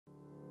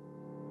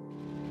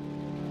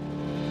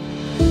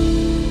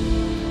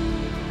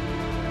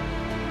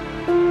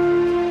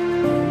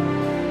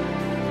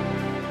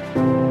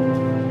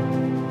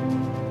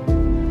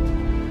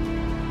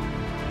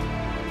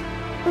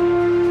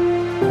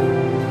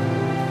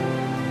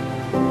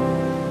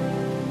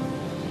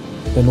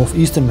The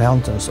northeastern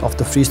mountains of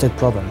the Free State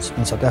province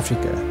in South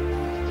Africa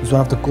is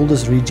one of the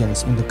coldest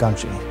regions in the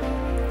country.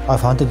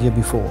 I've hunted here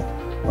before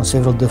on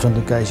several different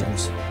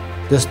occasions.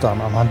 This time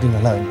I'm hunting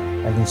alone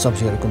and in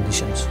sub-zero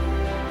conditions.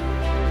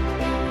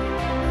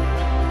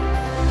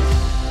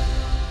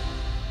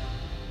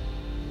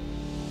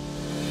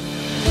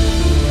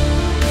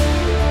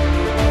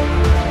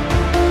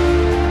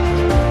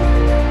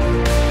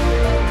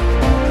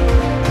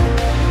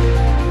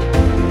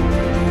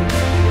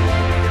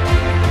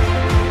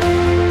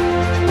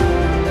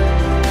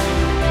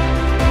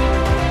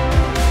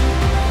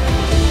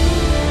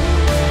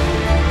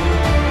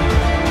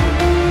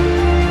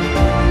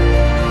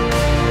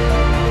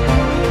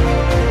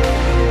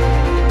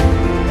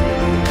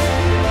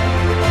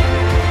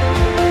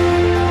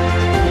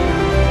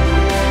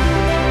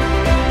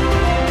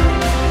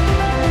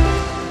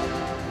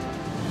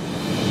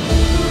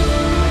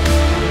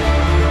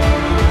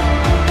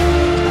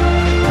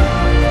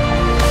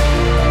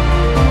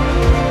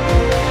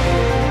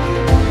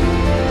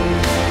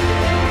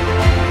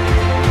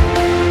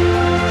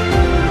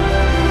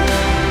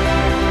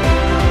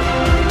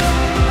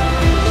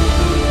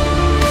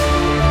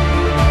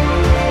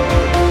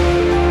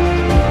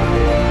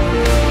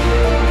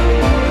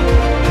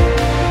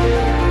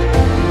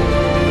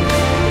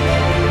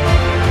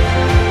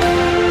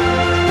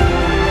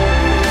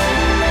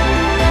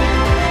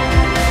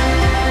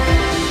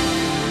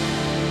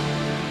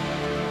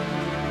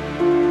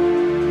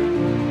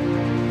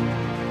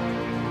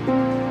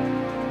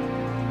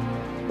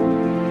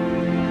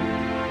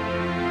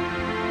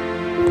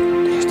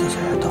 There's a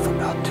herd of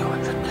about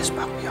 200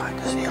 Blesbuck behind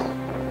this hill.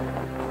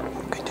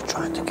 I'm going to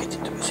try to get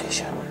into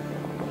position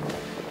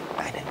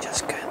and then just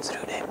scan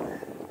through them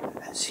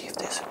and see if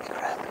there's a big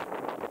ram.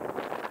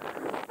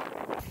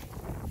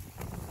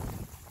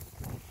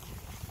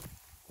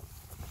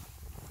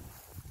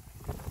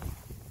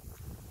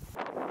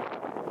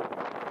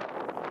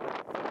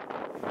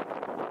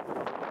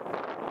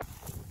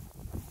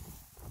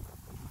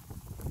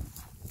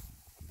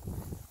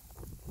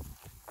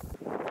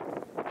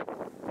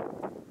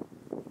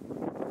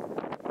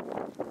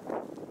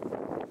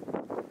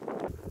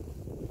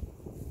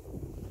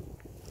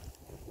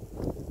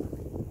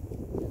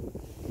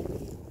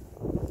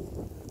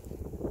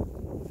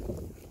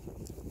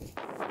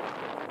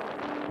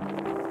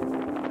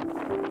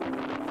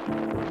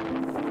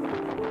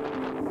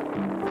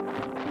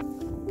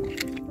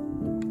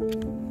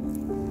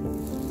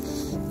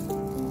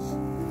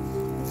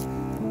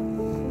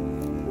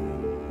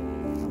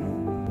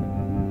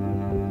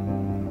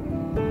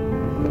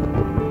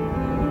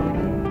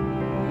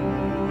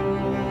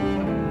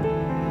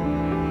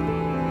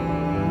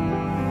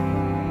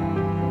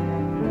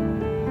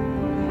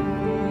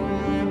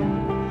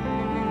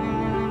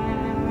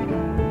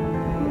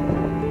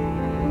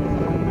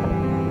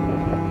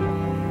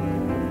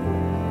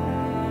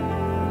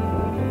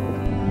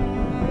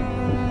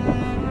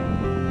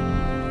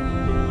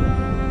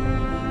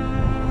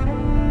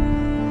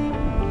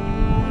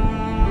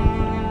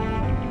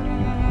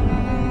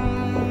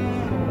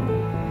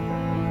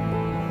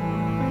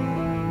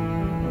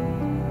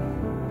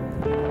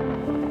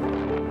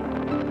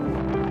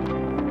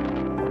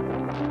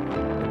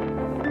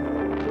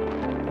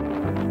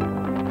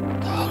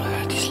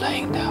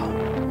 Laying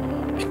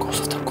down because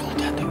of the cold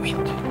and the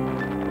wind.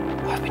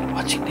 I've been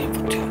watching them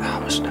for 2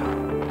 hours now.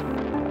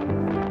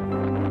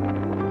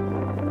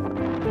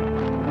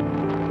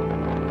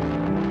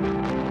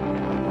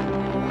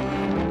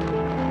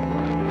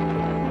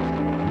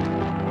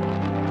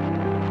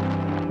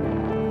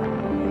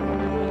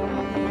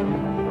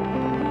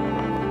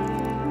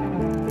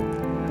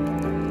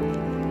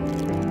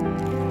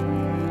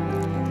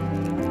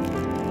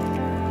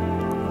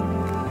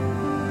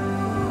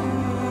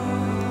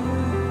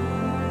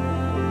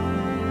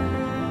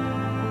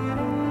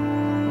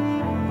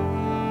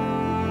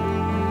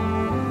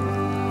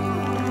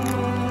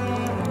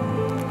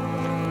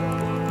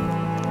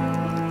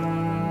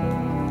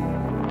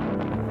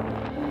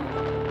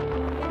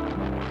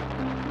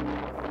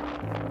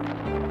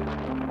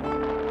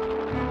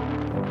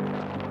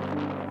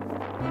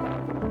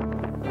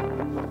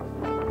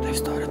 They've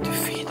started to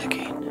feed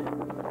again,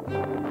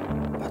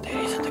 but there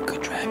isn't a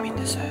good ram in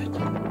this herd,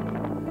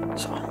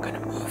 so I'm gonna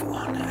move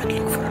on and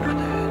look for another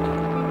herd.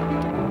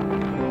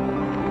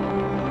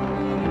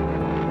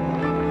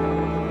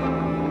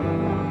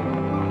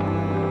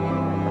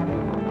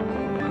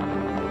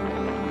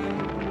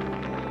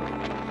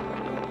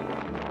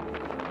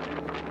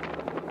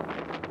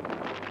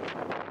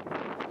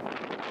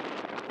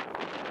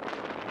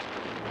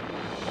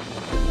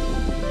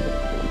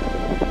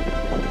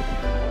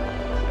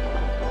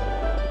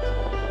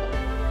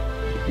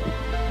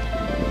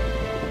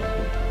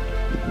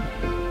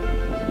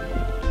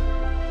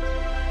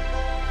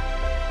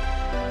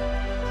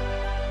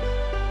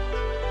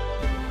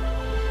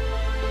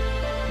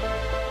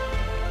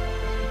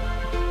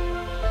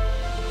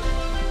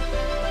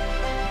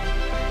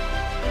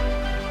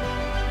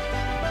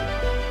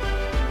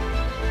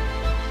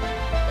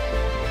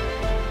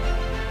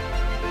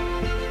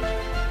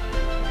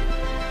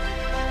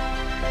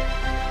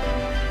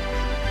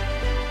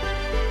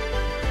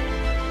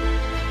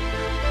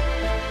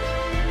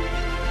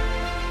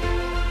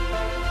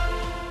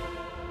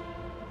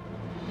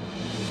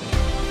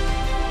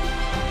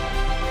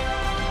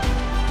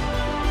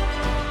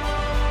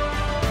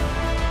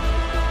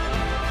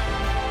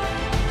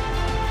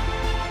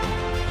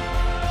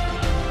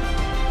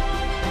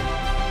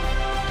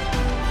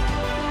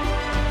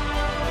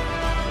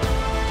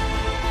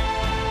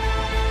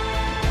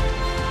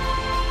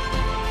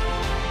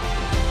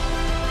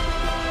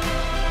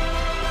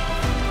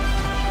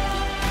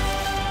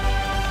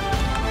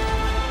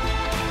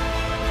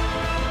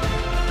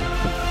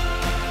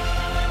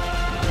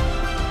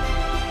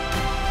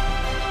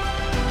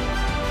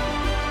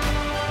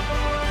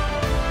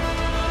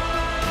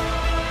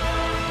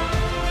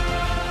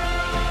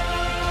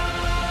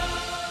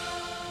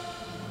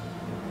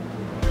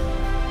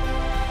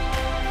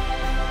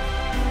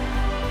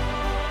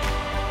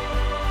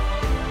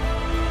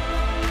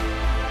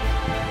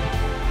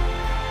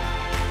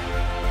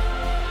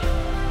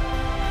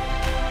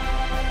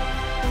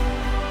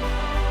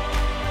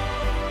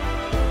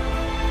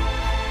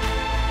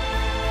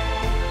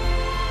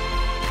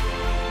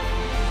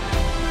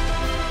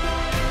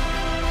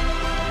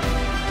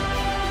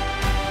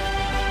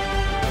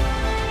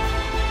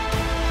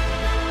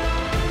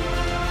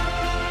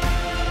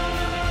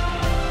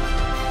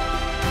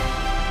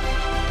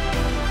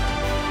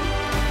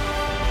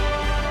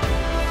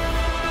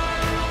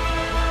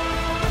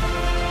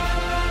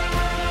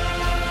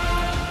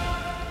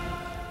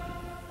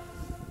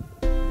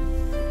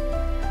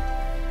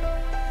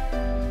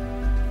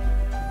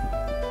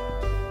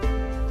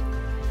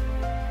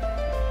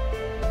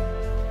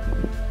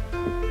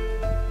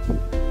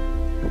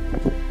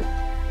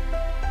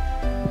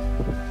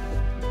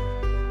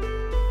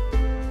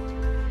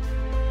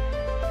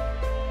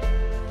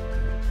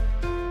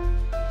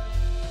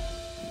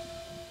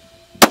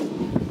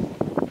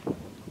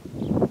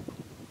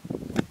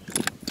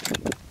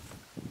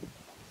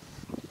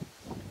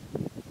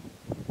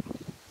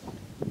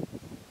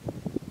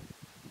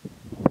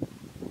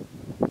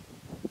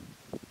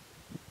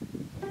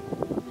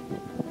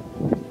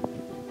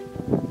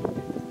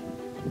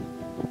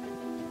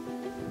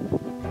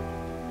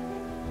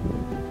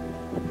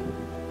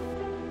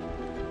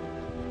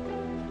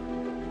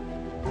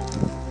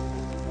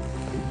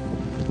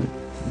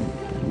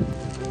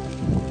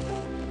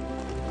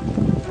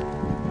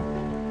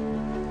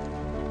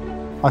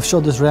 I've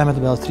shot this ram at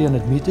about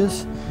 300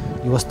 meters.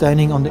 He was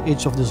standing on the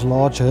edge of this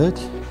large herd,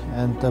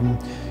 and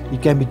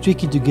it can be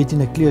tricky to get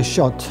in a clear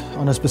shot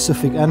on a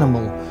specific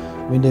animal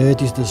when the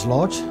herd is this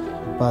large,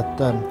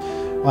 but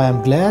I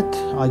am glad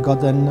I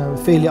got a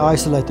fairly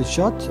isolated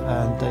shot,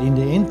 and in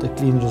the end a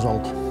clean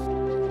result.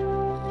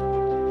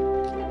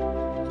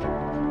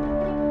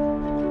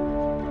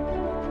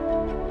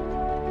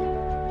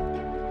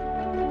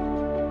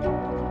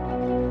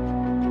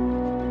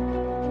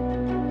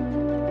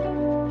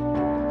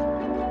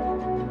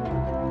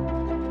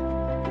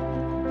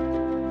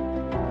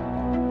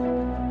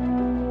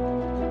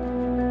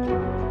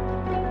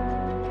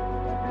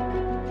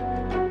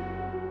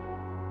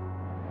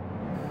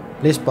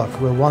 Blesbuck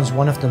were once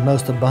one of the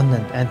most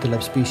abundant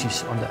antelope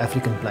species on the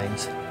African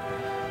plains,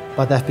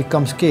 but have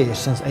become scarce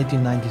since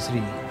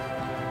 1893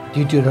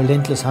 due to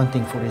relentless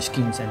hunting for their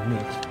skins and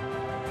meat.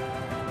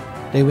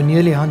 They were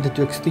nearly hunted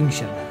to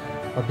extinction,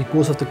 but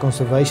because of the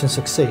conservation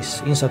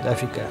success in South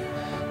Africa,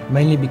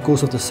 mainly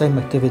because of the same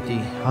activity,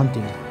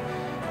 hunting,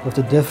 with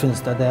the difference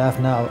that they have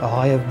now a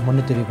higher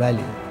monetary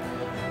value,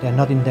 they are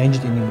not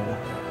endangered anymore,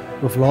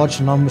 with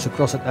large numbers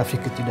across South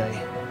Africa today.